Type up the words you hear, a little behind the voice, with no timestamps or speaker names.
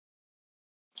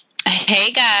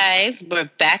Hey guys, we're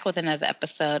back with another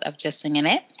episode of Just Winging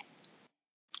It.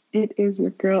 It is your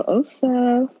girl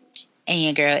Osa. And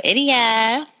your girl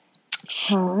Idia.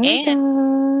 Hi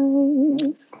And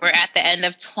guys. we're at the end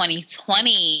of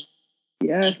 2020.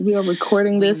 Yes, we are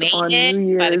recording this on New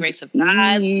Year's by the grace of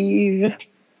God. Eve.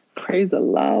 Praise the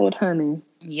Lord, honey.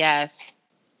 Yes.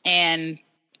 And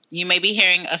you may be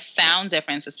hearing a sound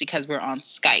difference. It's because we're on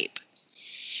Skype.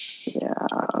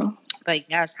 Yeah. But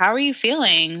yes, how are you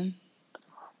feeling?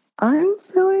 I'm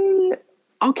feeling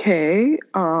okay.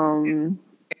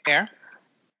 Yeah.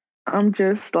 I'm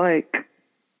just like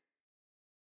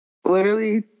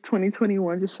literally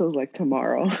 2021 just feels like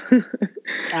tomorrow.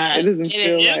 It doesn't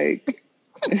feel like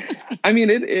I mean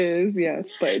it is,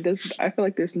 yes, but it does. I feel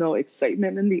like there's no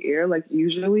excitement in the air like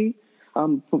usually,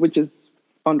 which is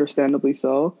understandably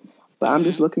so. But I'm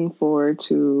just looking forward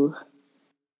to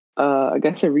I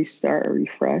guess a restart, a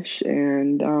refresh,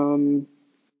 and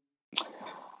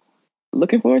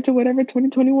looking forward to whatever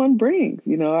 2021 brings.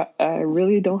 You know, I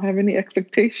really don't have any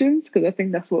expectations because I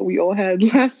think that's what we all had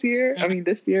last year. I mean,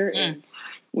 this year, and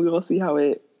we will see how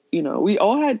it. You know, we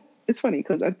all had. It's funny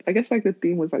because I guess like the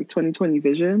theme was like 2020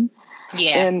 vision.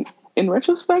 Yeah. And in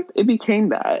retrospect, it became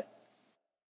that.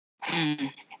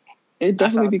 It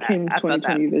definitely became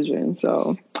 2020 vision.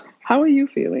 So, how are you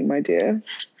feeling, my dear?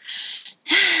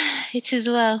 It is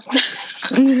well.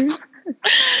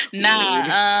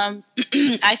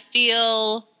 I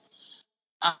feel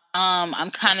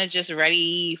I'm kind of just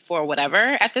ready for whatever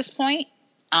at this point.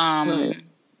 Right.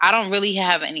 I don't really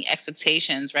have any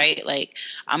expectations, right? Like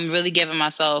I'm really giving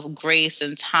myself grace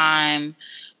and time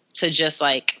to just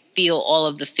like feel all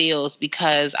of the feels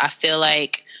because I feel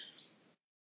like,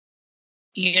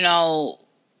 you know,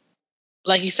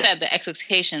 like you said, the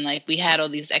expectation, like we had all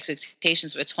these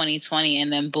expectations for 2020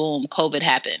 and then boom, COVID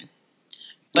happened.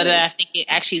 But I think it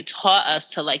actually taught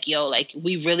us to like,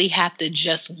 we really have to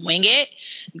just wing it,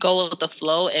 go with the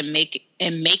flow, and make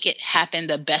it happen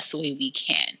the best way we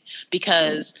can.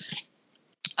 Because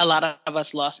a lot of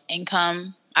us lost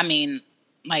income. I mean,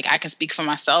 like I can speak for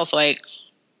myself. Like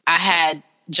I had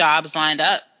jobs lined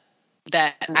up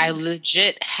that I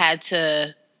legit had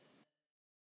to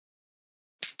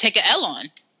take an L on.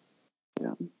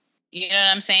 Yeah. You know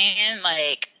what I'm saying?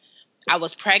 Like I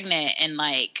was pregnant and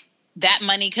like that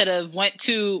money could have went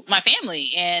to my family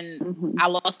and I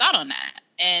lost out on that.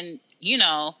 And, you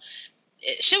know,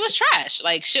 shit was trash.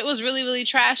 Like shit was really, really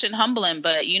trash and humbling.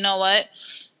 But you know what?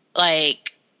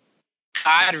 Like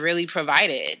God really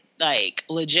provided, like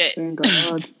legit. Thank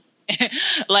God.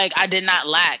 Like I did not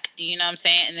lack, you know what I'm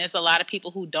saying? And there's a lot of people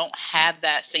who don't have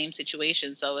that same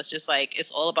situation. So it's just like,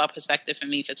 it's all about perspective for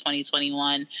me for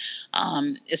 2021.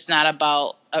 It's not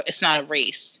a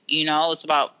race, you know, it's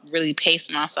about really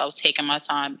pacing myself, taking my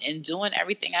time and doing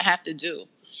everything I have to do.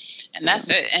 And that's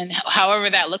it. And however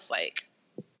that looks like.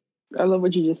 I love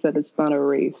what you just said. It's not a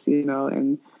race, you know,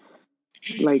 and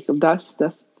like that's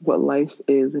what life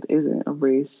is. It isn't a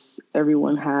race.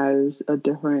 Everyone has a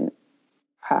different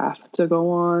path to go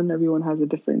on. Everyone has a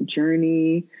different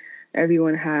journey.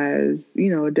 Everyone has, you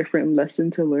know, a different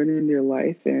lesson to learn in their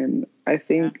life. And I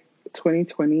think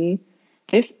 2020,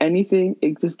 if anything,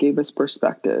 it just gave us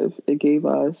perspective. It gave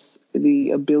us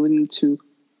the ability to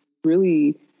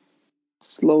really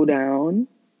slow down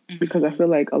because I feel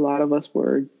like a lot of us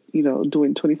were, you know,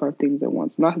 doing 25 things at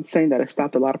once. Not saying that it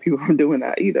stopped a lot of people from doing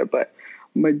that either, but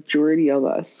majority of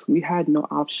us, we had no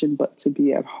option but to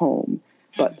be at home,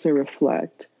 but to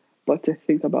reflect, but to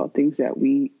think about things that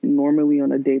we normally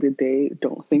on a day-to-day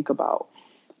don't think about.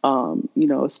 You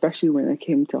know, especially when it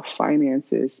came to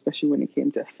finances, especially when it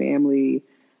came to family,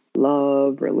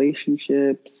 love,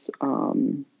 relationships,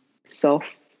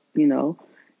 self, you know,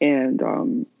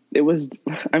 and it was,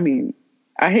 I mean,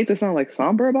 I hate to sound like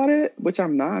somber about it, which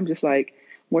I'm not. I'm just like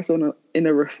more so in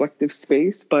a reflective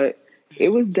space, but it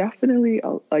was definitely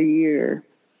a year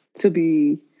to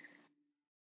be.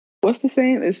 What's the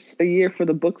saying? It's a year for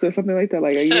the books or something like that.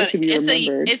 Like a year to be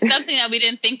remembered. It's something that we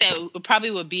didn't think that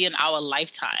probably would be in our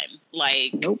lifetime.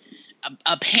 Like nope.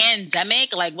 a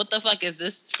pandemic. Like what the fuck is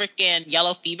this freaking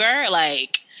yellow fever?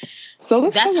 Like. So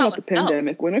let's talk about the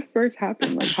pandemic. When it first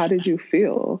happened, like how did you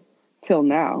feel till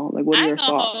now? Like what are your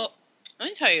thoughts? Let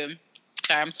me tell you.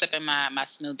 Sorry, I'm sipping my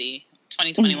smoothie.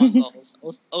 2021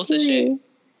 goals. Osa shit.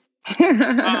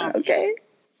 Okay.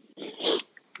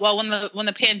 Well, when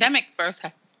the pandemic first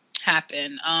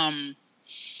happened, I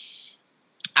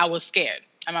was scared.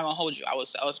 I'm not gonna hold you. I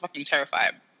was fucking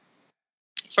terrified.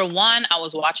 For one, I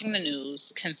was watching the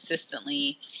news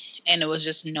consistently, and it was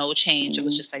just no change. It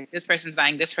was just like, this person's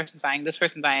dying, this person's dying, this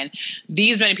person's dying.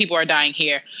 These many people are dying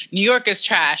here. New York is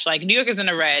trash. Like, New York is in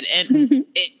the red. And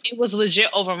it was legit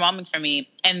overwhelming for me.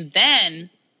 And then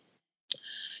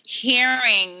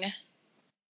hearing,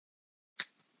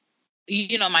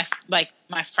 you know,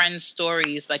 my friends'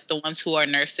 stories, like the ones who are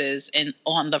nurses and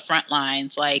on the front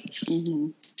lines, like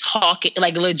talking,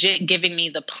 like legit giving me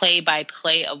the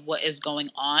play-by-play of what is going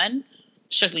on,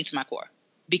 shook me to my core.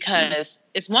 Because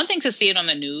it's one thing to see it on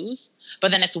the news,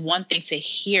 but then it's one thing to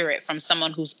hear it from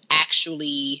someone who's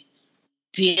actually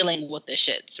dealing with the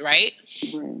shits, right?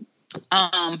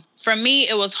 For me,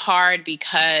 it was hard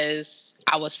because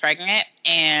I was pregnant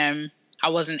and I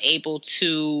wasn't able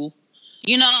to,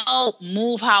 you know,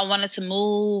 move how I wanted to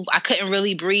move. I couldn't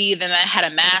really breathe, and I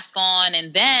had a mask on.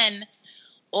 And then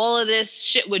all of this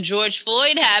shit with George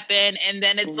Floyd happened, and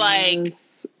then it's like,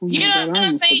 you know what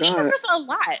I'm saying? It was just a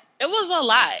lot. It was a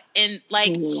lot. And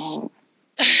like,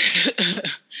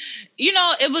 you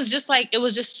know, it was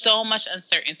just so much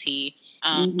uncertainty.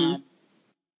 And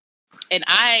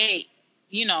I,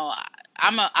 you know,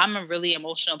 I'm a really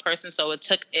emotional person. So it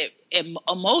took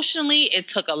emotionally, it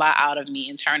took a lot out of me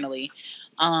internally.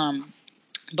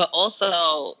 But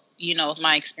also, you know,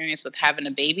 my experience with having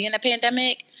a baby in a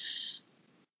pandemic,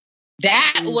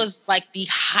 that was like the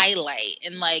highlight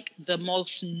and like the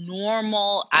most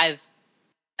normal I've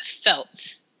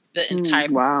felt the entire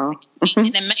and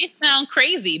it may sound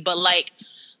crazy, but like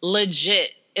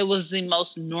legit, it was the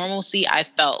most normalcy I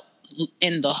felt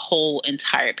in the whole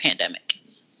entire pandemic.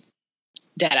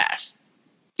 Deadass.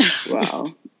 Wow.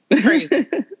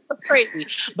 Crazy.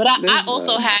 But I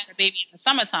also had a baby in the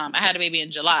summertime. I had a baby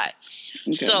in July.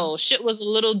 Okay. So shit was a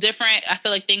little different. I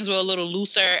feel like things were a little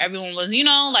looser. Everyone was, you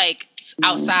know, like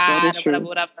outside or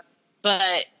whatever.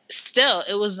 But still,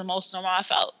 it was the most normal I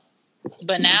felt.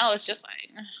 But now it's just like,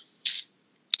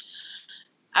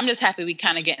 I'm just happy we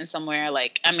kind of getting somewhere.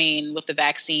 Like, I mean, with the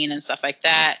vaccine and stuff like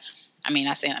that. I mean,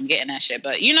 not saying I'm getting that shit,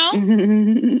 but you know,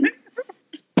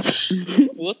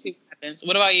 we'll see what happens.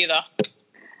 What about you though?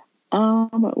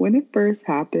 When it first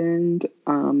happened,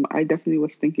 I definitely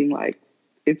was thinking like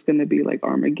it's gonna be like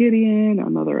Armageddon,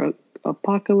 another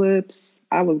apocalypse.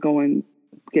 I was getting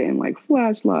like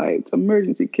flashlights,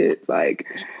 emergency kits, like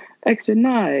extra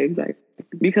knives, like,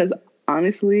 because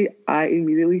honestly, I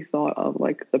immediately thought of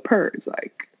like The Purge,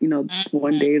 like, you know,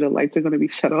 one day the lights are gonna be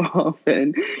shut off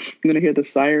and you're gonna hear the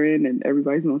siren and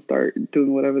everybody's gonna start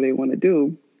doing whatever they want to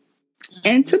do.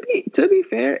 And to be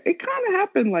fair, it kind of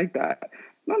happened like that.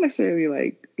 Not necessarily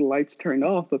like lights turned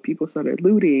off, but people started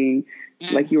looting.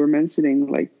 Like you were mentioning,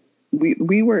 like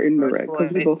we were in the red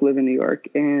because we both live in New York,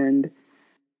 and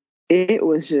it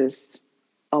was just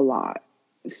a lot.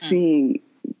 Seeing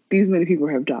these many people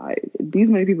have died, these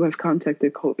many people have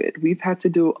contacted COVID. We've had to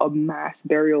do a mass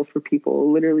burial for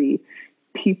people. Literally,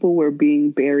 people were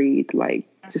being buried, like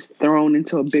just thrown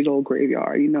into a big old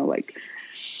graveyard. You know, like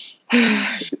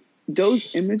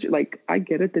those images. Like, I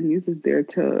get it. The news is there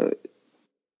to.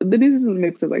 The news is a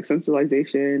mix of like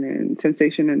sensationalization and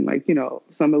sensation and like, you know,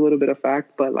 some a little bit of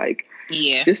fact, but like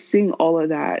just seeing all of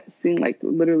that, seeing like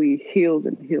literally hills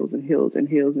and hills and hills and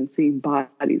hills and seeing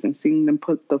bodies and seeing them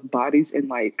put the bodies in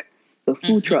like the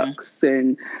food trucks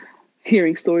and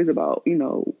hearing stories about, you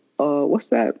know, what's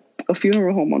that? A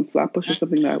funeral home on Flatbush or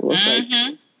something that was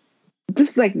like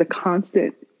just like the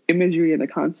constant imagery and the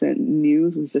constant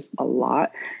news was just a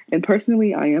lot. And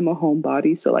personally, I am a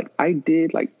homebody, so like I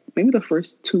did like maybe the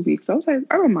first 2 weeks, I was like,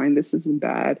 I don't mind, this isn't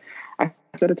bad. I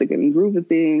started to get in groove of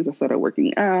things. I started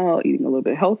working out, eating a little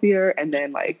bit healthier. And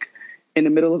then like in the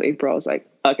middle of April, I was like,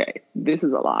 okay, this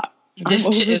is a lot. This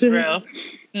shit is real.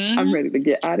 I'm ready to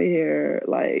get out of here.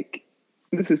 Like,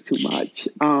 this is too much.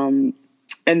 And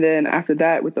then after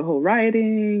that, with the whole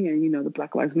rioting and, you know, the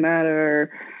Black Lives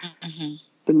Matter,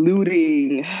 the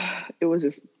looting, it was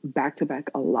just back to back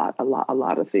a lot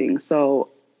of things. So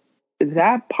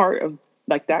that part of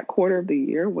like that quarter of the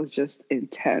year was just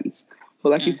intense.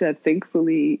 But like you said,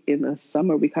 thankfully in the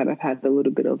summer, we kind of had a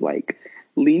little bit of like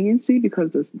leniency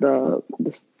because the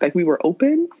like we were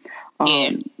open.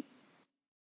 I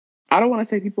don't want to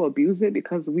say people abused it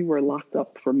because we were locked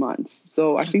up for months.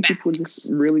 So I think people just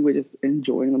really were just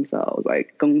enjoying themselves,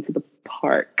 like going to the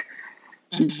park,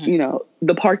 you know,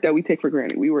 the park that we take for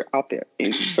granted. We were out there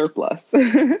in surplus.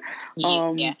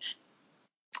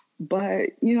 But,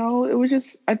 you know, it was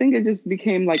just, I think it just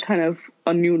became like kind of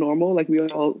a new normal, like we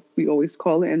always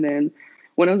call it. And then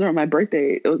when it was around my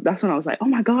birthday, that's when I was like, oh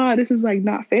my God, this is like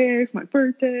not fair. It's my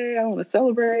birthday. I want to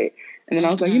celebrate. And then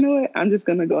I was like, you know what? I'm just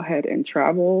going to go ahead and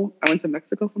travel. I went to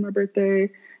Mexico for my birthday.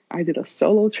 I did a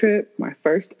solo trip, my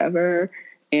first ever.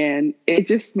 And it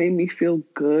just made me feel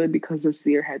good because this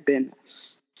year had been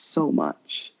so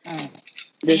much.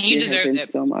 This year had been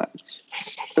so much.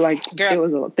 Like, girl,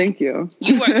 it was thank you.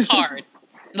 You worked hard.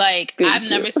 Like, I've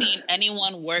never seen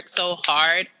anyone work so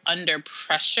hard under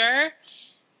pressure.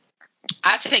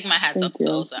 I take my hats off to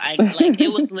Osa.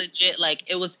 It was legit,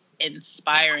 like, it was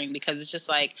inspiring because it's just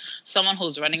like someone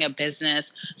who's running a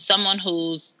business, someone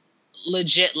who's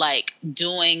legit, like,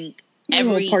 doing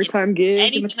every part-time gig,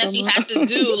 anything that she had to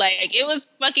do. Like, it was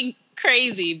fucking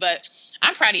crazy. But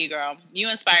I'm proud of you, girl. You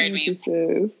inspired me.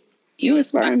 You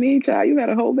inspired me, child. You had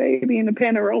a whole baby in the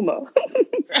panorama.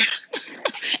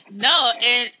 No,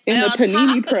 and in the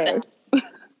panini press.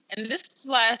 And this is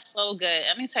why it's so good.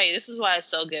 Let me tell you, this is why it's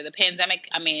so good. The pandemic,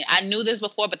 I mean, I knew this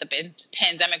before, but the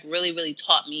pandemic really, really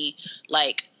taught me,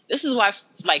 like, this is why,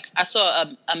 like, I saw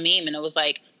a meme and it was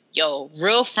like, yo,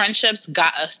 real friendships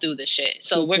got us through this shit.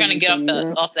 So we're going to get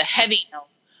off the heavy note.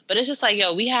 But it's just like,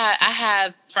 yo, I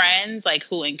have friends, like,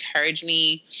 who encourage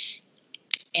me.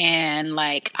 And,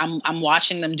 like, I'm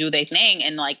watching them do their thing,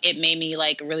 and, like, it made me,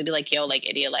 like, really be like, yo, like,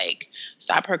 idiot, like,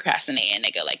 stop procrastinating,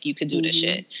 nigga, like, you could do this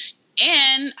shit.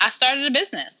 And I started a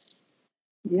business.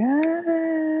 Yeah.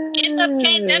 In the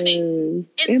pandemic.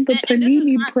 In the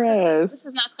panini press. This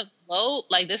is not to gloat,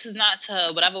 like, this is not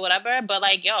to whatever, but,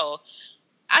 like, yo,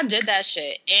 I did that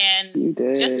shit. And you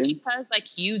did. Just because,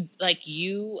 like, you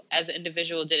as an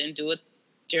individual didn't do it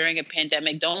during a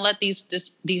pandemic, don't let these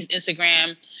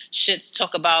Instagram shits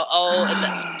talk about,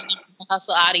 the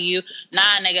hustle out of you.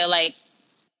 Nah, nigga, like,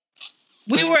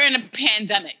 we were in a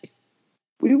pandemic.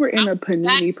 We were in a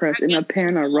panini press, in a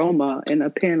panorama, in a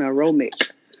panoramic.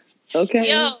 Okay?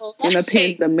 Yo, in a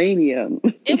pandemanium.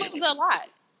 It was a lot.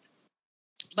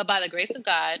 But by the grace of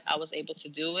God, I was able to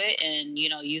do it and,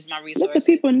 use my resources. Let the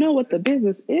people know what the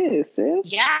business is, sis.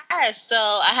 Yes. So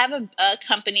I have a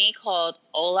company called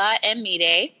Ola and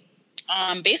Mide.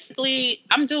 Basically,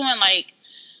 I'm doing, like,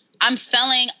 I'm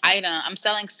selling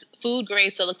food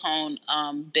grade silicone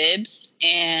bibs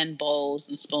and bowls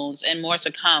and spoons and more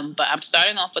to come. But I'm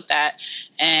starting off with that,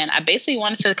 and I basically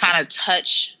wanted to kind of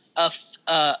touch a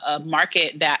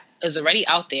market that is already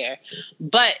out there,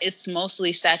 but it's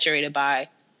mostly saturated by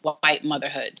white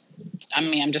motherhood. I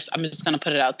mean, I'm just gonna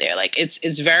put it out there. Like, it's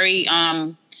very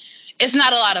it's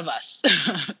not a lot of us.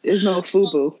 There's no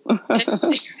FUBU.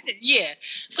 Yeah.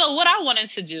 So what I wanted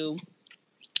to do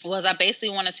was I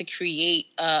basically wanted to create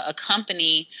a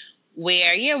company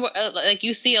where, like,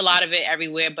 you see a lot of it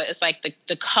everywhere, but it's like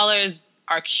the colors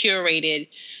are curated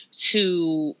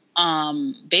to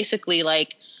basically,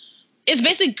 like, it's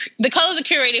basically the colors are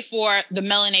curated for the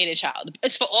melanated child.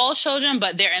 It's for all children,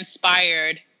 but they're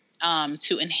inspired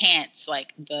to enhance,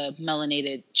 like, the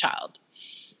melanated child.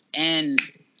 And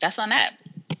that's on that.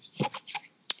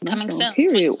 Coming soon.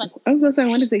 Period. I was gonna say,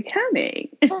 when is it coming?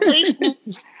 You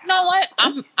know what?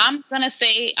 I'm gonna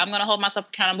hold myself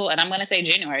accountable, and I'm gonna say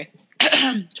January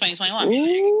 2021.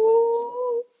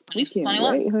 Ooh, 2021.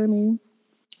 Can't wait, honey.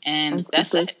 And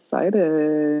that's it.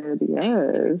 Excited.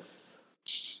 Yes.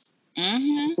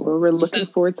 Mm-hmm. Well, we're looking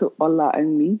forward to Ola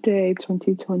and Mide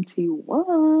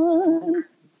 2021.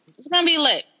 It's gonna be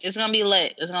lit. It's gonna be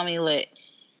lit. Yes.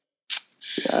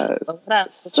 What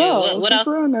else? So, what else?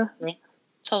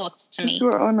 Talk to me.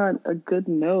 We're on a good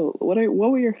note. What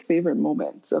were your favorite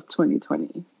moments of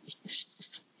 2020?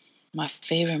 My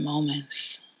favorite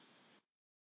moments,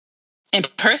 and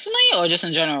personally, or just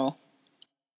in general?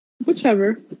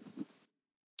 Whichever.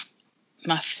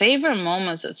 My favorite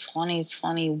moments of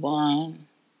 2021.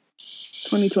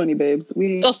 2020, babes.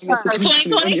 Sorry,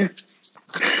 2020.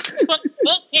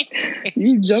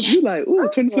 You jump. You like, ooh,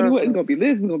 2021 is gonna be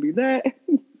this. It's gonna be that.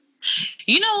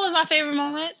 You know what was my favorite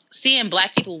moments? Seeing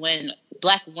Black people win,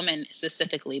 Black women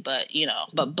specifically, but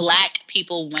Black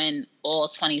people win all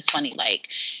 2020. Like,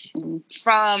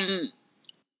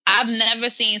 I've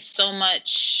never seen so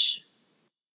much,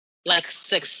 like,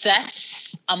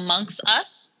 success amongst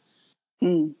us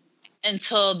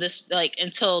until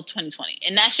 2020,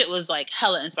 and that shit was, like,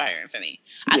 hella inspiring for me.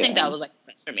 I think that was, like,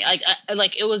 for me,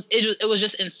 like it was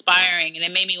just inspiring, and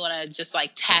it made me want to just,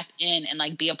 like, tap in and,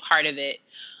 like, be a part of it.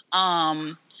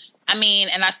 I mean,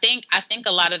 and I think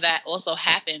a lot of that also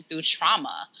happened through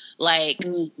trauma, like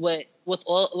with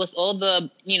all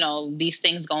the, these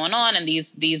things going on, and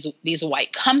these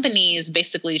white companies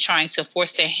basically trying to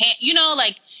force their hand,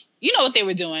 like, what they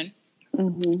were doing,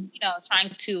 trying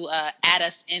to add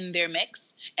us in their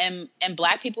mix, and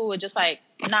Black people were just like,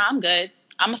 nah, I'm good.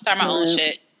 I'm gonna start my own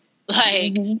shit.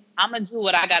 Like, I'm gonna do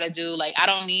what I gotta do. Like, I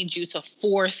don't need you to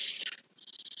force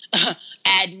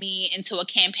add me into a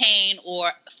campaign or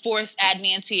force add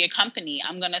me into your company.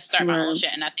 I'm gonna start my own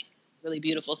shit, and I think really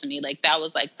beautiful to me. Like that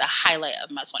was like the highlight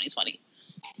of my 2020.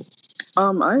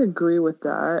 I agree with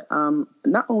that.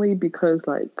 Not only because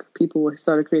like people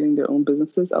started creating their own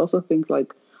businesses, I also think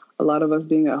like a lot of us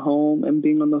being at home and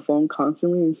being on the phone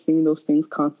constantly and seeing those things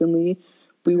constantly,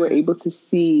 we were able to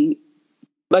see,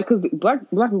 like, because black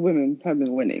women have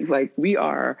been winning. Like we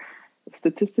are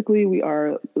statistically, we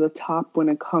are the top when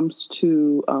it comes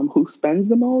to who spends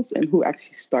the most and who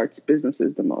actually starts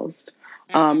businesses the most.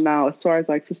 Now, as far as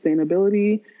like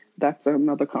sustainability, that's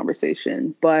another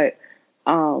conversation. But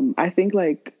I think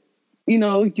like, you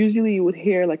know, usually you would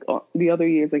hear like the other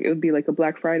years, like it would be like a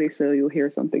Black Friday sale, you'll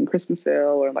hear something Christmas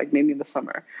sale or like maybe in the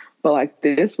summer. But like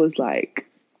this was like,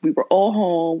 we were all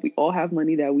home, we all have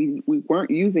money that we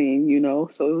weren't using, you know?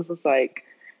 So it was just like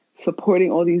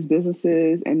supporting all these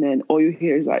businesses, and then all you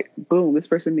hear is like, boom, this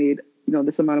person made, you know,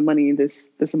 this amount of money in this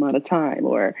amount of time,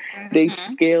 or they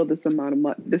scaled this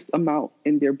amount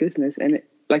in their business. And it,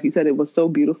 like you said, it was so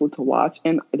beautiful to watch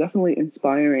and definitely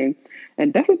inspiring,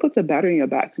 and definitely puts a battery in your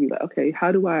back to be like, okay,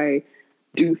 how do I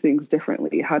do things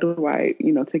differently? How do I,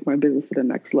 you know, take my business to the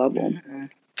next level?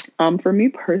 For me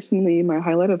personally, my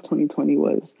highlight of 2020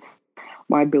 was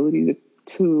my ability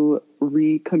to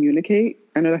re-communicate.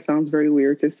 I know that sounds very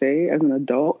weird to say as an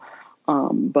adult,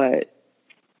 but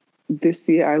this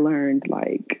year I learned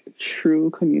like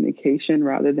true communication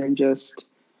rather than just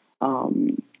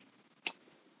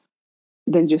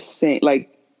saying,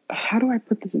 like, how do I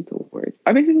put this into words?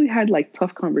 I basically had like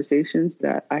tough conversations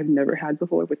that I've never had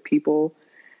before with people,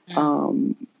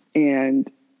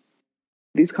 and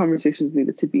these conversations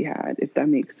needed to be had, if that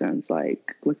makes sense.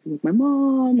 Like looking with my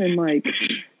mom and like,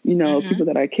 you know, people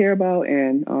that I care about.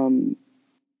 And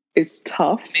it's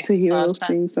tough to hear those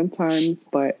things sometimes,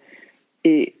 but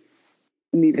it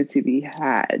needed to be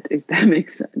had, if that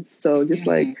makes sense. So just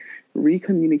like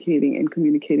re-communicating and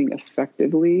communicating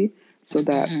effectively so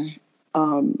that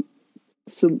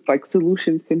so like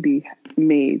solutions can be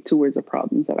made towards the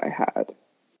problems that I had.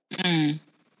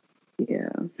 Yeah.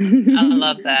 I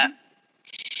love that.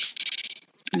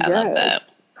 I love that.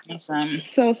 Awesome.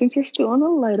 So since we're still on a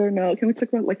lighter note, can we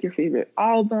talk about like your favorite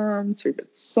albums,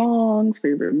 favorite songs,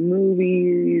 favorite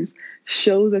movies,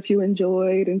 shows that you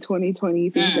enjoyed in 2020,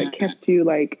 things that kept you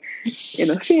like in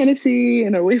a fantasy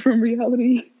and away from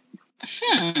reality?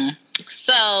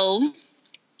 So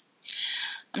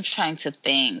I'm trying to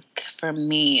think. For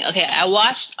me, okay,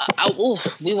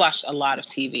 we watched a lot of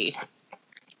TV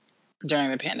during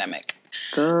the pandemic.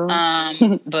 Girl.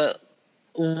 But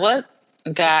what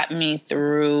got me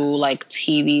through like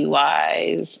TV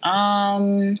wise?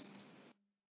 Well,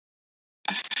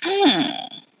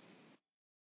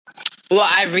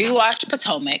 I rewatched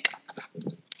Potomac.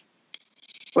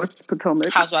 What's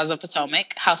Potomac? Housewives of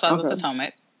Potomac. Of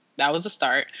Potomac. That was the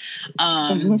start.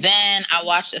 Then I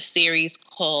watched a series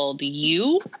called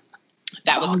You.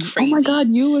 That was crazy. Oh my God,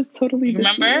 You was totally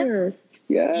remember?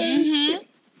 Yeah.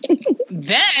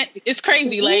 That is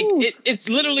crazy. Like it's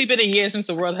literally been a year since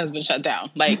the world has been shut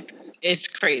down. Like it's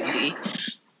crazy.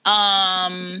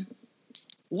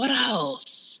 What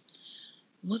else?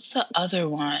 What's the other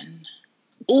one?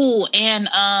 Ooh, and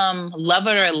Love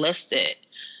It or List It.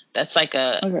 That's like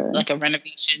a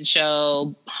renovation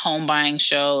show, home buying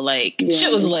show. Like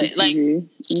shit was lit. Like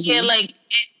like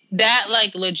that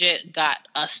like legit got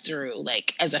us through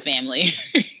like as a family.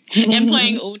 And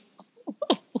playing Uno.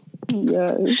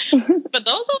 Yes. But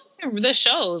those are the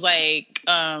shows, like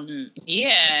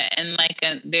yeah, and like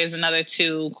there's another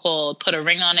two called Put a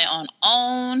Ring on It on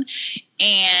OWN,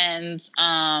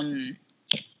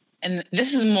 and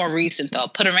this is more recent though.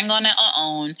 Put a Ring on It on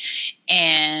OWN,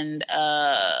 and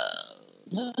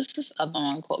what's this other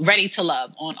one called? Ready to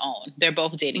Love on OWN. They're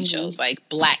both dating shows, like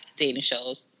black dating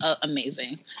shows.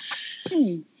 Amazing.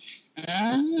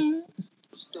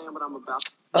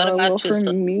 What about you?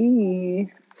 For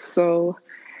me, so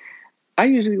I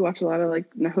usually watch a lot of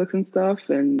like Netflix and stuff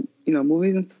and, you know,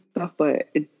 movies and stuff, but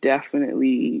it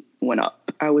definitely went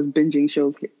up. I was binging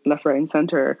shows left, right, and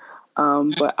center.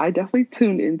 But I definitely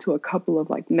tuned into a couple of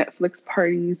like Netflix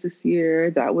parties this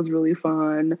year. That was really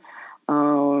fun.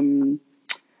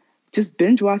 Just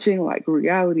binge watching like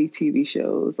reality TV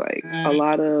shows, like a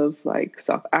lot of like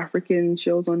South African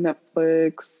shows on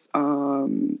Netflix,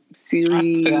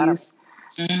 series.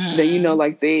 Then, you know,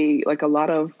 like they, like a lot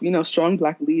of, you know, Strong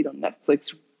Black Lead on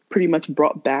Netflix pretty much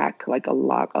brought back like a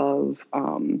lot of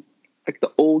like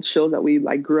the old shows that we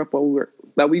like grew up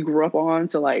on.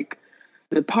 So like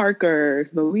The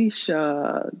Parkers,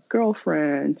 Moesha,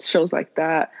 Girlfriends, shows like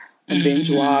that. I binge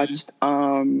watched.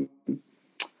 I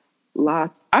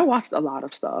watched a lot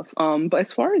of stuff. But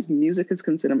as far as music is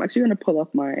concerned, I'm actually going to pull up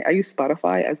I use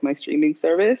Spotify as my streaming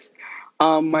service.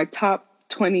 My top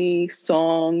 20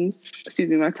 songs,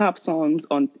 my top songs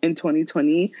in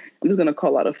 2020. I'm just gonna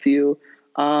call out a few.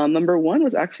 Number one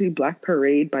was actually Black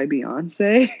Parade by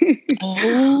Beyonce.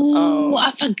 Oh,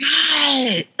 I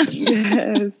forgot.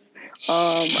 Yes.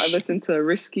 I listened to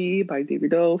Risky by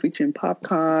Davido featuring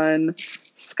Popcorn,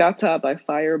 Skata by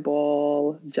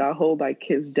Fireball, Jaho by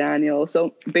Kiss Daniel.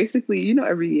 So basically,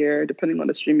 every year, depending on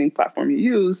the streaming platform you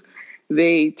use,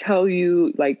 they tell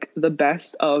you like the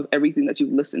best of everything that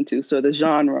you've listened to. So the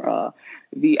genre,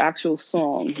 the actual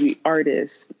songs, the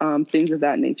artists, things of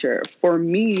that nature. For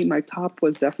me, my top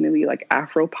was definitely like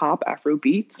Afro pop, Afro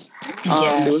beats. There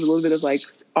was a little bit of like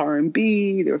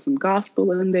R&B. There was some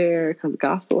gospel in there because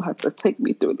gospel had to take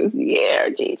me through this year,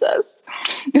 Jesus.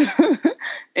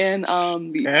 and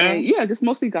yeah, just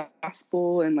mostly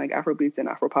gospel and like Afro beats and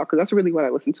Afro pop because that's really what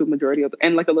I listen to majority of,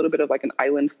 and like a little bit of like an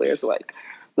island flair, so like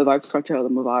the Vibes Cartel, the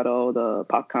Movado, the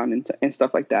Popcorn, and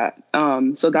stuff like that.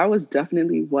 So that was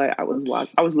definitely what I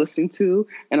was listening to,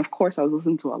 and of course I was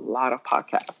listening to a lot of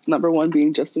podcasts. Number one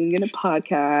being Just Doing It a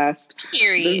Podcast,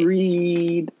 Period. The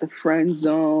Read, The Friend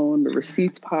Zone, The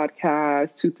Receipts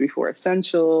Podcast, 234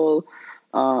 Essential.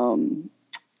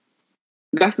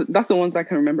 That's the ones I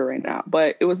can remember right now.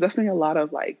 But it was definitely a lot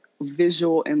of like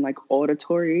visual and like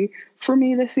auditory for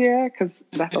me this year because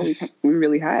that's all we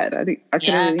really had. I couldn't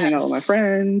really hang out with my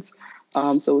friends.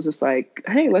 So it was just like,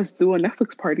 hey, let's do a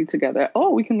Netflix party together. Oh,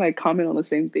 we can like comment on the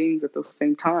same things at the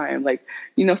same time, like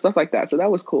stuff like that. So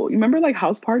that was cool. You remember like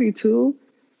House Party too?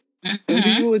 When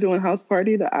people were doing House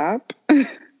Party, the app.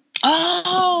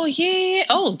 Oh yeah.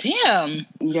 Oh damn.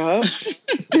 Yup.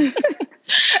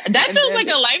 That feels like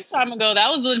a lifetime ago. That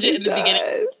was legit in the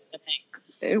beginning.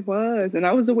 It was. And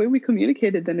that was the way we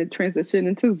communicated. Then it transitioned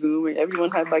into Zoom and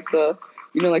everyone had like the,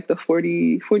 like the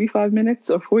 45 minutes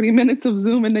or 40 minutes of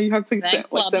Zoom. And then you have to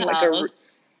send like a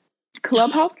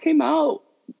Clubhouse came out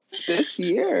this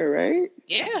year, right?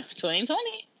 Yeah,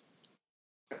 2020.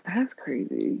 That's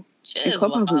crazy. And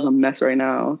Clubhouse is a mess right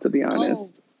now, to be honest.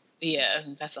 Oh. Yeah,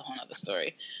 that's a whole nother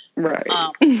story. Right.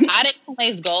 Ade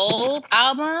Kune's Gold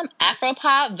album,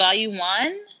 Afropop Volume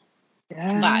 1.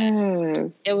 Yes.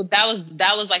 Vibes.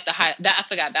 That was like the high. That I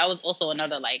forgot. That was also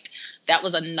another that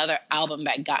was another album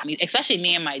that got me, especially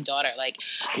me and my daughter. Like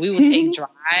we would take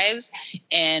drives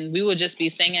and we would just be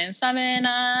singing summon,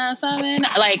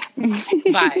 like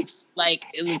vibes, like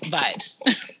it was vibes.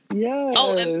 Yes.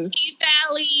 Oh, and P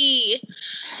Valley.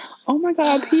 Oh my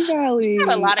God, P Valley.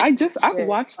 I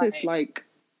watched this like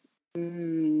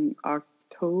October,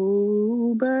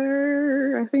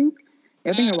 I think.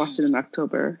 I think I watched it in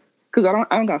October because I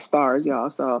don't got stars,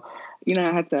 y'all. So I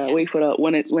had to wait for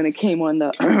when it came on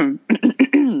the.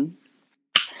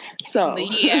 So on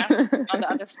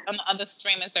the other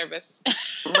streaming service.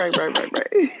 Right.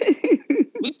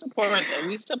 We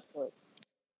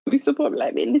support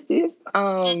Black businesses.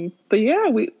 But yeah,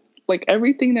 we like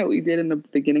everything that we did in the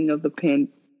beginning of the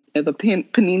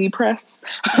Panini press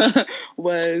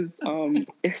was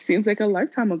it seems like a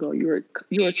lifetime ago. You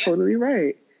were totally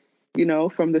right.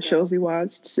 From the shows we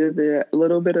watched to the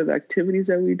little bit of activities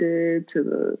that we did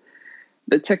to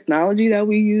the technology that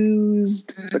we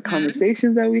used, the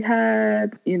conversations that we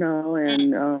had,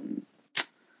 and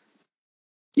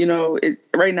it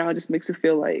right now it just makes it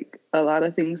feel like a lot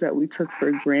of things that we took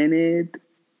for granted.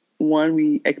 One,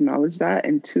 we acknowledge that,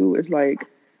 and two, it's like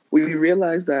we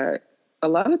realize that a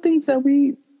lot of things that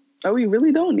we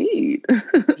really don't need.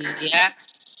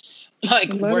 Yes,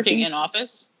 like working in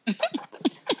office.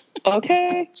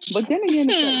 Okay, but then again,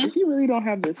 it's like, if you really don't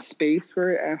have the space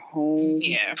for it at home,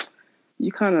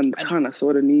 you kind of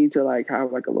sort of need to like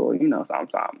have like a little,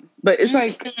 something. But it's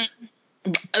like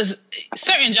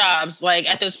certain jobs, like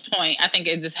at this point, I think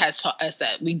it just has taught us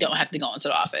that we don't have to go into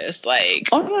the office. Like,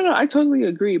 oh no, I totally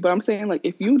agree. But I'm saying like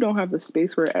if you don't have the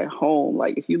space for it at home,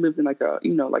 like if you lived in like a,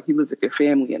 like you live with your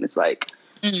family and it's like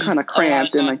kind of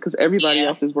cramped and like because everybody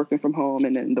else is working from home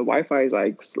and then the Wi-Fi is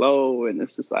like slow and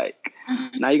it's just like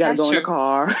now you gotta go in the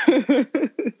car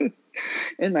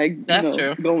and like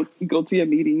go to your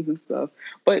meetings and stuff.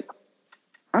 But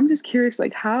I'm just curious,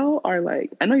 like how are like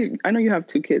I know you have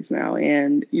 2 kids now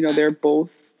and they're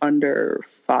both under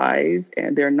 5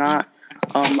 and they're not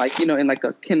like in like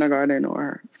a kindergarten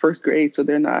or first grade, so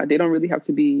they don't really have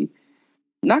to be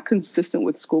not consistent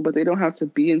with school, but they don't have to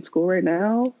be in school right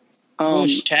now.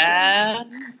 Right,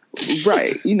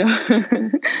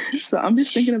 so I'm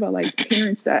just thinking about like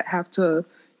parents that have to,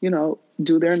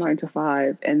 do their 9 to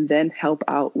 5 and then help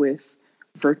out with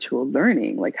virtual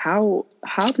learning. Like how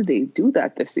did they do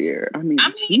that this year? I mean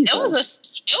it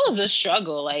was a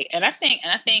struggle. Like, and I think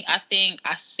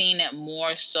I seen it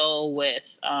more so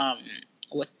with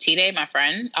with T-Day, our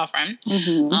friend.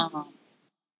 Mm-hmm.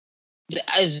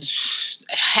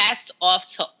 Hats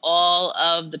off to all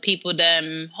of the people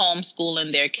them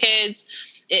homeschooling their kids.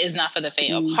 It is not for the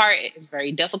faint of heart. It is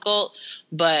very difficult,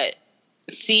 but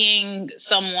seeing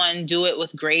someone do it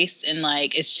with grace and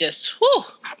like, it's just, whew.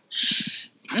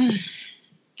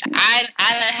 I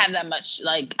didn't have that much,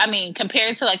 like, I mean,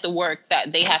 compared to like the work that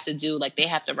they have to do, like they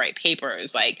have to write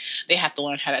papers, like they have to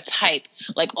learn how to type,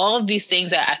 like all of these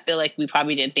things that I feel like we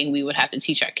probably didn't think we would have to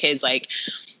teach our kids, like,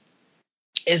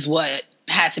 is what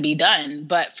had to be done.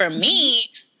 But for me,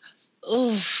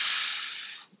 dealing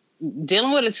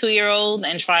with a 2-year-old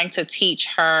and trying to teach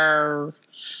her,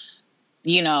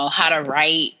 you know, how to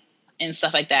write and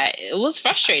stuff like that, it was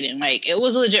frustrating. Like, it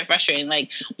was legit frustrating.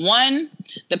 Like, one,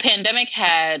 the pandemic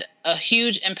had a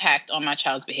huge impact on my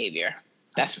child's behavior.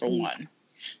 That's for one.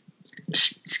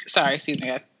 Sorry, excuse me,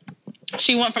 guys.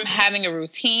 She went from having a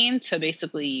routine to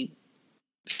basically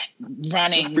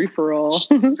running free for all,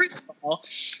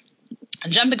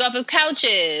 jumping off of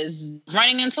couches,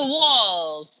 running into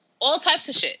walls, all types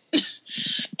of shit.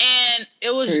 And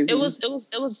it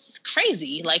was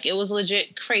crazy. Like, it was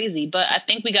legit crazy, but I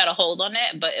think we got a hold on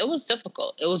it, but it was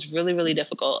difficult. It was really, really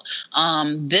difficult.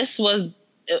 This was,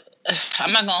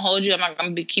 I'm not going to hold you. I'm not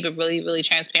going to keep it really, really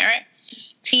transparent.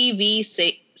 TV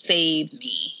saved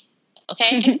me.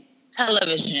 Okay.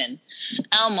 Television,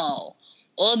 Elmo,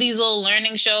 all these little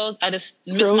learning shows. I just,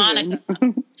 Miss Monica,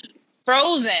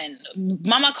 Frozen,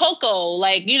 Mama Coco,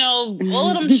 like, you know,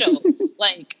 all of them shows.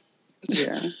 Like,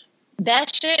 yeah.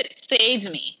 That shit saved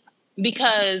me,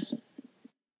 because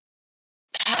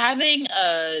having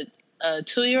a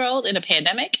 2-year-old in a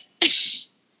pandemic,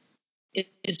 it's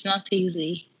not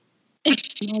easy.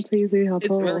 Not easy at all. It's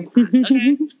really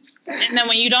okay. And then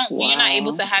when you're not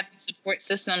able to have support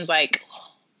systems like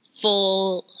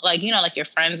full, like, you know, like your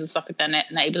friends and stuff like that,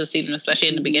 not able to see them, especially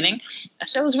in the beginning, that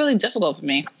shit was really difficult for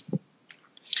me.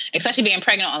 Especially being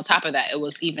pregnant on top of that, it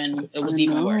was even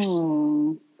worse.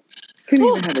 Couldn't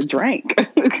even have a drink.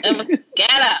 It was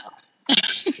ghetto.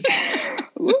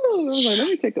 Ooh, I was like, let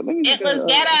me take a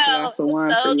glass of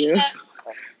wine for you.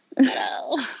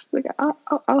 Like,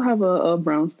 I'll have a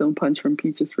brownstone punch from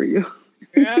Peaches for you.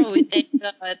 Girl, we thank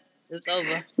God it's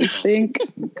over. Thank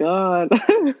God.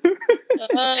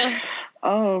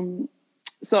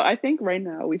 So I think right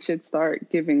now we should start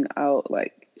giving out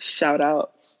like shout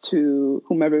outs to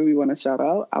whomever we want to shout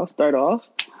out. I'll start off.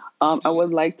 I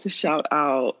would like to shout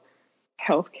out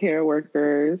healthcare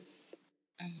workers.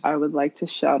 I would like to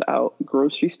shout out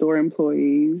grocery store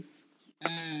employees,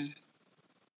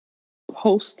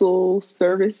 postal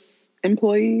service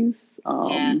employees,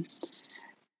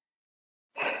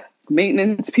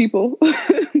 maintenance people,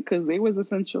 because they was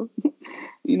essential.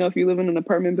 You know, if you live in an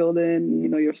apartment building, you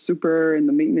know, your super and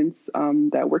the maintenance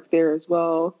that work there as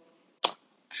well.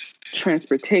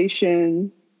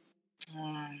 Transportation.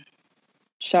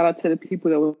 Shout out to the people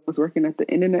that was working at the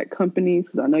internet companies,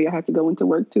 because I know y'all had to go into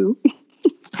work too.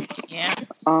 Yeah.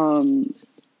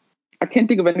 I can't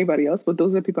think of anybody else, but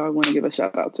those are the people I want to give a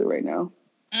shout out to right now.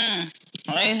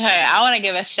 I want to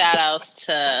give a shout out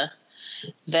to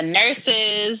the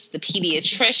nurses, the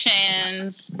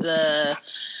pediatricians,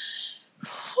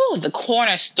 the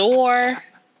corner store.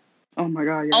 Oh my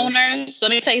God, yes. Owners.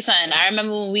 Let me tell you something. I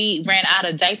remember when we ran out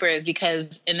of diapers,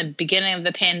 because in the beginning of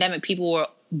the pandemic, people were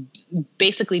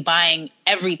basically buying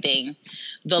everything.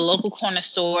 The local corner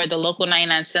store, the local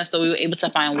 99-cent store, we were able to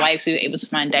find wipes, we were able to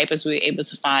find diapers, we were able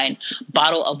to find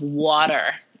bottle of water.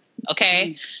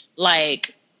 Okay?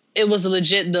 Like, it was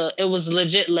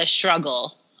legit less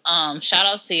struggle. Shout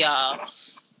out to y'all.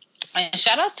 And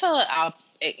shout out to our,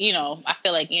 you know, I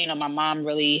feel like, you know, my mom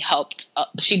really helped.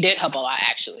 She did help a lot,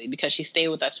 actually, because she stayed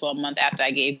with us for a month after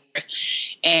I gave birth.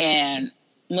 And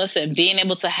listen, being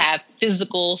able to have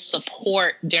physical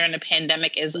support during the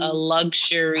pandemic is a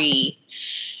luxury,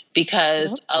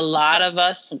 because a lot of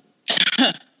us,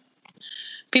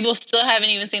 people still haven't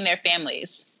even seen their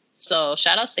families. So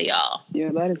shout out to y'all.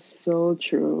 Yeah, that is so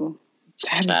true.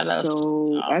 I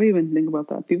didn't even think about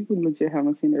that. People legit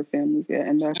haven't seen their families yet,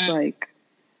 and that's like,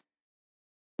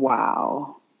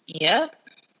 wow. Yep.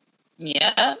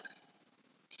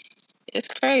 It's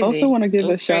crazy. I also want to give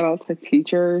a shout out to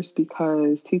teachers,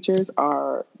 because teachers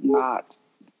are not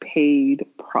paid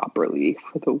properly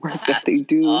for the work that they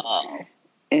do.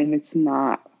 And it's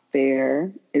not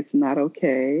fair. It's not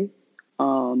okay.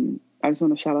 I just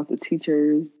want to shout out the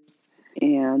teachers.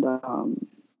 And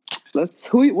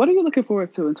what are you looking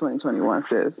forward to in 2021,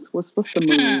 sis? What's the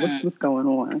move? What's going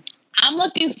on? I'm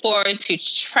looking forward to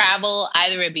travel.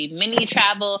 Either it be mini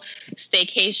travel,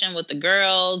 staycation with the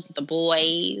girls, the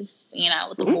boys,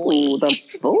 with the Ooh,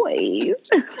 boys. the boys.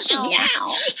 Yeah.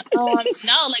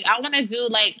 No, like I want to do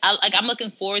I'm looking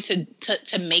forward to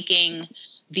making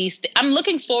these. I'm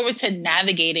looking forward to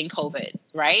navigating COVID,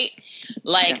 right?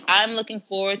 Like I'm looking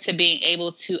forward to being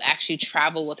able to actually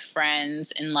travel with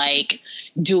friends and like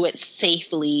do it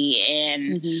safely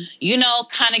and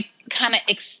kind of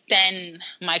extend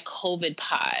my COVID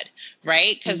pod,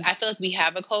 right? Because I feel like we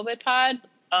have a COVID pod.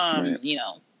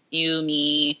 You,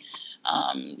 me,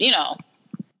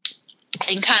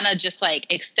 and kind of just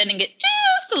like extending it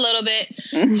just a little bit,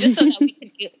 just so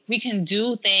that we can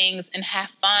do things and have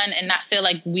fun and not feel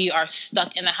like we are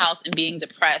stuck in the house and being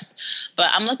depressed. But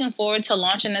I'm looking forward to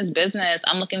launching this business.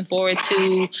 I'm looking forward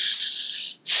to,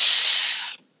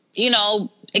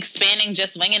 expanding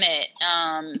Just Winging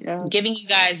It, giving you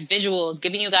guys visuals,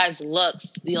 giving you guys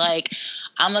looks. Like,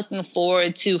 I'm looking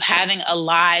forward to having a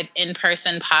live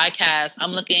in-person podcast.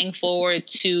 I'm looking forward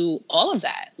to all of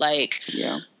that. Like,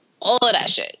 all of that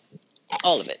shit.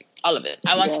 All of it. I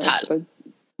want to talk.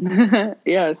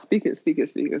 Speak it,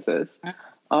 sis.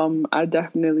 I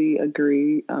definitely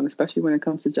agree, especially when it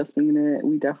comes to Just Winging It.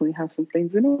 We definitely have some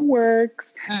things in the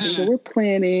works, things that we're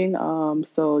planning.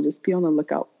 So just be on the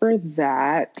lookout for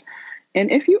that. And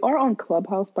if you are on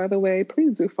Clubhouse, by the way,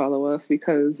 please do follow us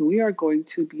because we are going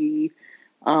to be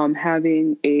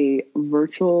having a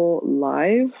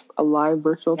live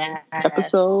virtual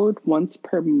episode once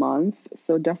per month.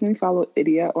 So definitely follow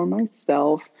Idia or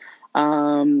myself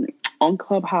on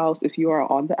Clubhouse if you are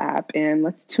on the app, and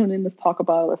let's tune in, let's talk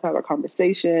about it, let's have a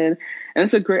conversation. And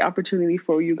it's a great opportunity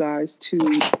for you guys to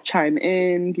chime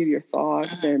in, give your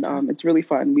thoughts, and it's really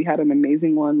fun. We had an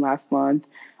amazing one this month,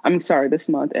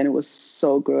 and it was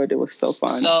so good. It was so fun.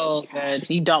 So good.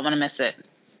 You don't want to miss it.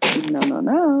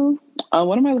 No.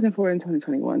 What am I looking for in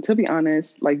 2021? To be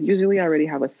honest, like usually I already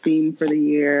have a theme for the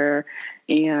year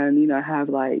and, I have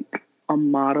like a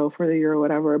motto for the year or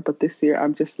whatever. But this year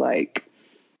I'm just like,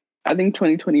 I think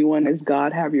 2021 is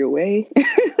God have your way.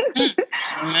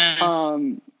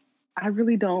 I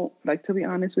really don't, like, to be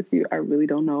honest with you, I really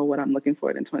don't know what I'm looking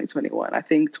for in 2021. I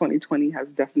think 2020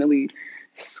 has definitely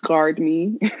scarred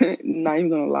me, not even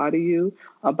gonna lie to you,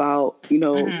 about,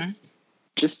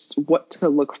 just what to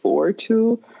look forward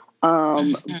to.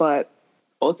 But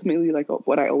ultimately, like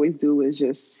what I always do is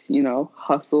just,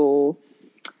 hustle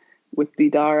with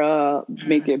Didara,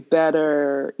 make it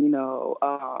better,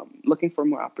 looking for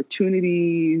more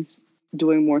opportunities,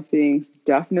 doing more things,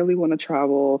 definitely want to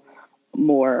travel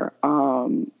more.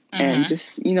 And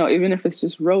just, even if it's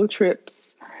just road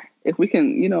trips, if we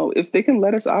can, if they can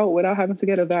let us out without having to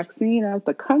get a vaccine out of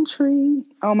the country,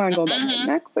 I don't mind going back to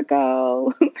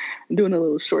Mexico, doing a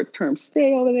little short-term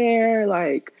stay over there.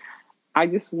 Like, I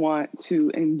just want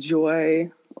to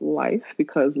enjoy life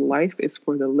because life is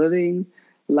for the living.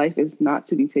 Life is not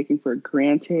to be taken for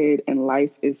granted, and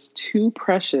life is too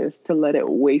precious to let it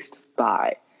waste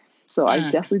by. So I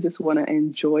definitely just want to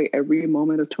enjoy every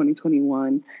moment of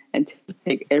 2021 and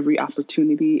take every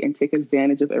opportunity and take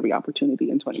advantage of every opportunity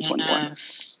in 2021.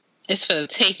 Yes. It's for the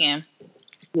taking.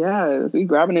 Yeah, we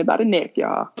grabbing it by the neck,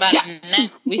 y'all. By the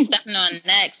neck. We stepping on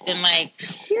necks. And like,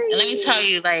 and let me tell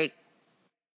you, like,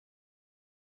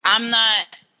 I'm not,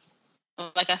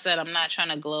 like I said, I'm not trying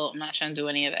to gloat. I'm not trying to do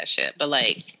any of that shit. But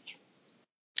like,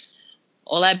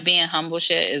 all that being humble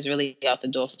shit is really out the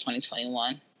door for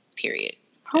 2021, period.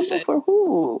 Humble for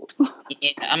who?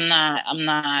 Yeah, I'm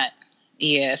not.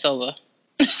 Yeah, it's over.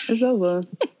 It's over.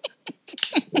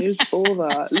 It's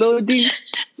over. Lil D.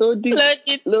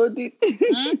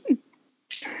 Mm-hmm.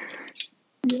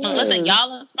 Yes. Listen,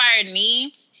 y'all inspired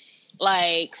me.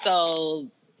 Like,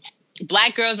 so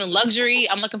Black Girls in Luxury,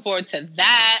 I'm looking forward to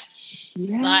that.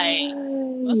 Yes. Like,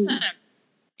 listen,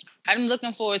 I'm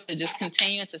looking forward to just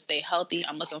continuing to stay healthy.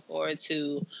 I'm looking forward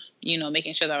to,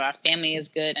 making sure that my family is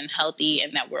good and healthy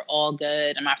and that we're all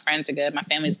good and my friends are good. My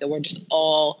family's good. We're just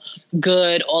all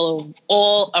good all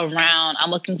around. I'm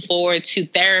looking forward to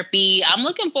therapy. I'm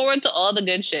looking forward to all the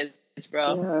good shit,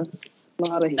 bro. Yeah, a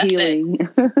lot of healing.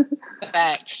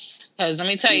 Facts. Because let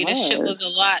me tell you, this shit was a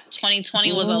lot.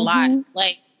 2020 was a lot.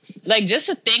 Like just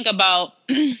to think about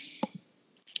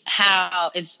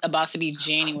how it's about to be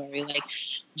January, like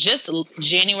just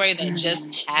January that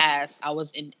just passed, I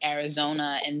was in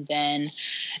Arizona, and then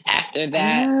after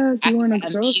that, you were on a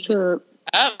girls trip.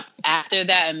 After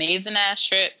that amazing ass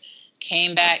trip,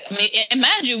 came back. I mean,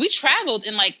 imagine we traveled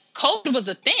and like COVID was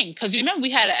a thing, because you remember we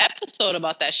had an episode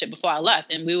about that shit before I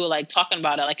left, and we were like talking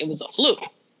about it like it was a flu.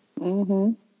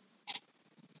 Mm-hmm.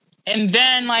 And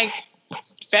then like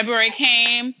February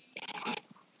came.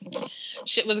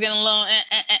 shit was getting a little,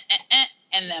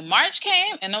 and then March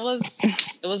came, and it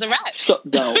was a wrap. Shut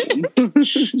down.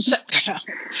 Shut down.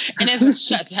 And it's a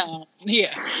shutdown.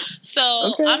 Yeah. So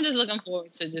Okay. I'm just looking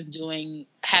forward to just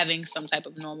having some type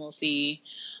of normalcy,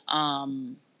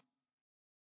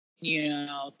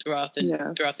 throughout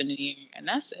the new year, and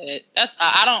that's it.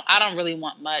 I don't really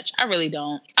want much. I really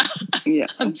don't. Yeah.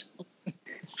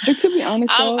 But to be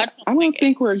honest, though, I don't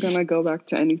think we're gonna go back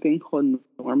to anything called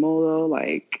normal, though.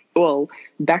 Like, well,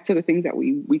 back to the things that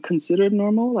we considered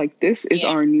normal. Like, this is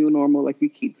our new normal. Like we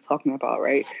keep talking about,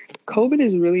 right? COVID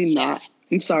is really not.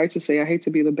 I'm sorry to say, I hate to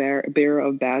be the bearer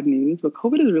of bad news, but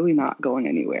COVID is really not going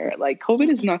anywhere. Like, COVID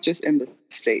is not just in the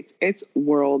States; it's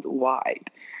worldwide.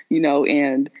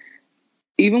 And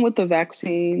even with the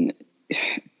vaccine,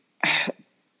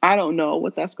 I don't know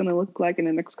what that's going to look like in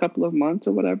the next couple of months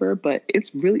or whatever, but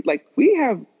it's really like we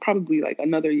have probably like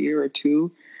another year or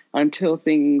two until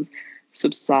things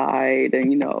subside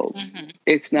and,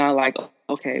 it's not like,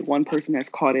 okay, one person has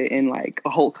caught it in like a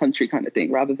whole country kind of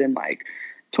thing, rather than like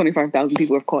 25,000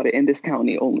 people have caught it in this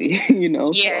county only,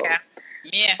 Yeah. So,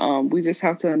 yeah. We just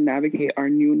have to navigate our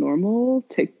new normal,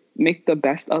 make the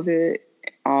best of it.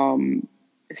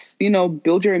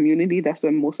 Build your immunity. That's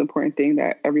the most important thing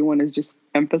that everyone is just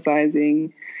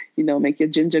emphasizing. Make your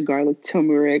ginger garlic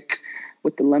turmeric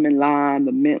with the lemon lime,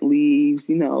 the mint leaves,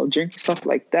 drink stuff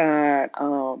like that.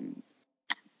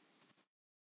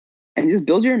 And just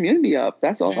build your immunity up.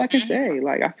 That's all I can say.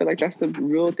 Like, I feel like that's the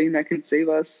real thing that can save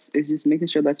us, is just making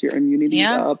sure that your immunity is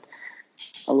up.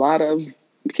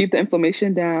 Keep the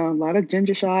inflammation down, a lot of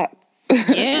ginger shots.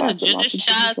 Yeah, ginger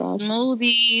shots,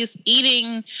 smoothies,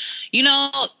 eating,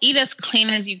 eat as clean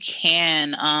as you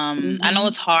can. I know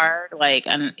it's hard,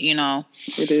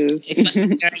 it is,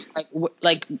 especially during,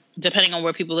 like depending on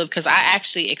where people live, because I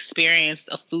actually experienced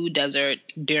a food desert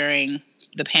during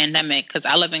the pandemic, because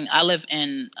I live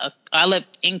in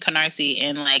Canarsie,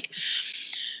 and like,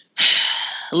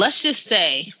 let's just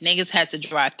say niggas had to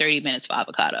drive 30 minutes for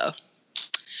avocado.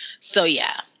 So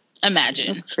yeah.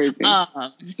 Imagine.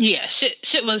 Yeah,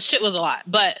 shit was a lot.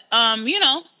 But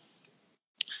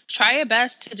try your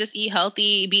best to just eat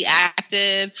healthy, be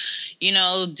active, do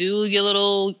your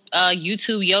little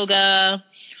YouTube yoga.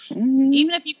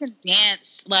 Even if you can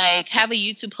dance, like have a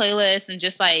YouTube playlist and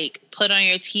just like put on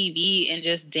your TV and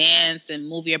just dance and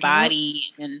move your body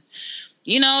and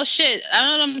shit.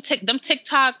 I don't know, them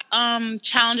TikTok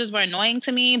challenges were annoying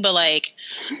to me, but like,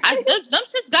 them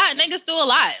just got niggas through a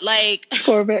lot. Like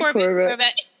Corvette.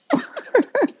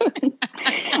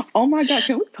 Oh my God,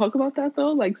 can we talk about that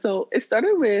though? Like, so it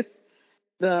started with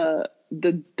the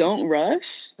don't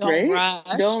rush, right?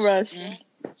 Don't rush.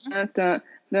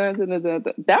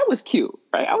 That was cute,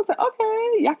 right? I was like,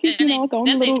 okay, y'all keep throwing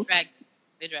the little.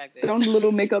 They dragged it. Throwing the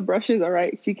little makeup brushes. All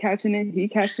right, she catching it. He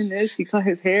catching this. He cut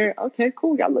his hair. Okay,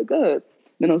 cool. Y'all look good.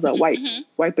 Then it was like,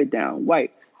 wipe it down.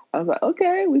 Wipe. I was like,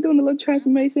 okay, we doing a little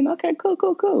transformation. Okay,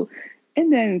 cool.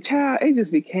 And then, child, it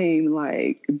just became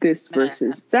like this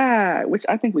versus that, which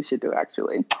I think we should do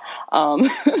actually. You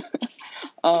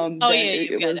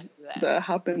it was the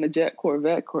hop in the jet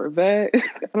Corvette. I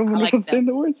don't know if I'm saying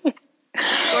the words.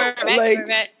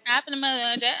 Corvette. Hop in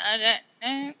the jet.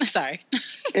 Sorry.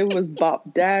 It was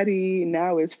Bop Daddy.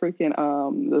 Now it's freaking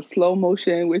the slow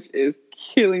motion, which is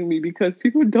killing me because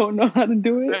people don't know how to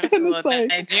do it. And it's like,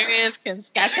 Nigerians can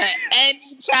scatter any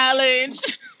challenge.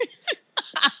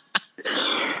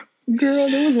 Girl,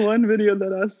 there was one video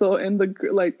that I saw, and the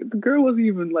girl wasn't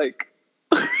even like.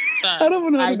 I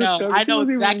don't know. I know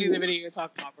exactly the video you're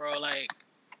talking about, bro. Like,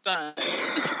 son.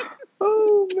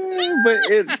 Oh man, but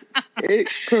it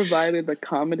provided the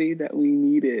comedy that we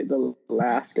needed, the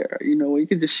laughter. You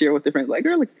could just share with different, like,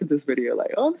 girl, look at this video,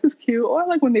 like, oh, this is cute. Oh, I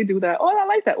like when they do that. Oh, I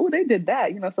like that. Oh, they did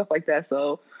that. Stuff like that.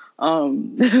 So,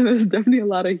 there's definitely a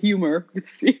lot of humor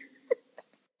this year.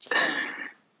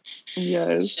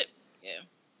 Yes.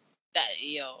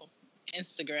 Yeah.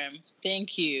 Instagram.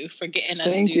 Thank you for getting us.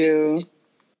 Thank you.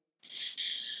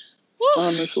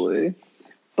 Honestly.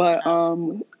 But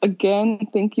again,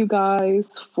 thank you guys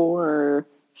for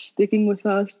sticking with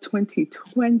us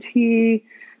 2020.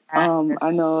 I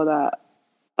know that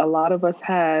a lot of us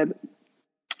had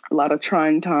a lot of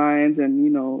trying times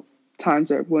and, times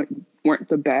that weren't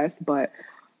the best, but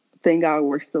thank God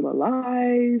we're still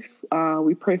alive.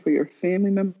 We pray for your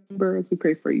family members. We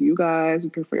pray for you guys. We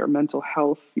pray for your mental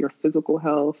health, your physical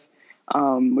health.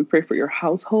 We pray for your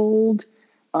household.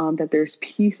 That there's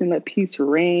peace and let peace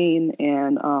reign.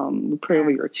 And we pray over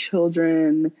your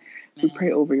children. We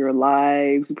pray over your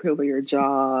lives. We pray over your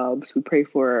jobs. We pray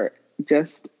for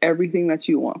just everything that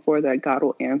you want for, that God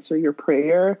will answer your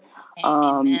prayer.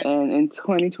 And in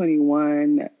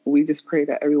 2021, we just pray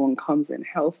that everyone comes in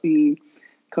healthy,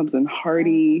 comes in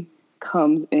hearty,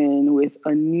 comes in with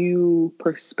a new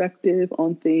perspective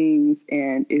on things,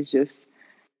 and is just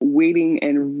waiting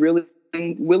and really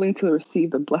willing to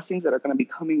receive the blessings that are going to be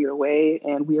coming your way.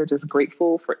 And we are just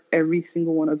grateful for every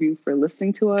single one of you for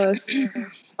listening to us.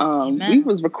 We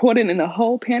was recording in the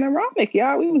whole panoramic,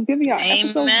 y'all. We was giving y'all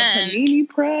episodes of Panini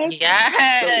Press.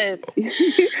 Yes. So,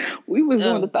 we was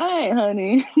doing the thing,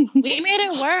 honey. We made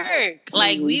it work.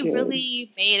 Like, we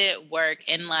really made it work.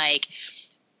 And like,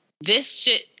 this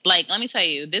shit, like, let me tell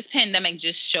you, this pandemic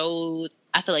just showed,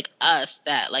 I feel like, us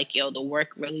that, like, yo, the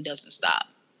work really doesn't stop.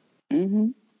 Mm-hmm.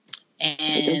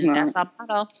 And that's our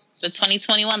motto for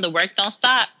 2021. The work don't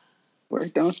stop.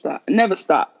 Work don't stop. Never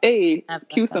stop. Hey,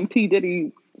 cue some P.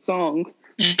 Diddy songs.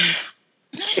 And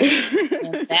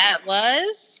that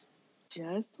was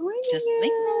Just Wing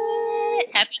It.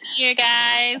 Happy New Year,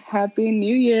 guys. Happy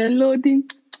New Year, Lordy.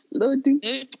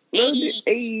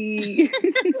 Hey.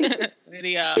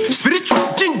 Video.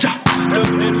 Spiritual ginger.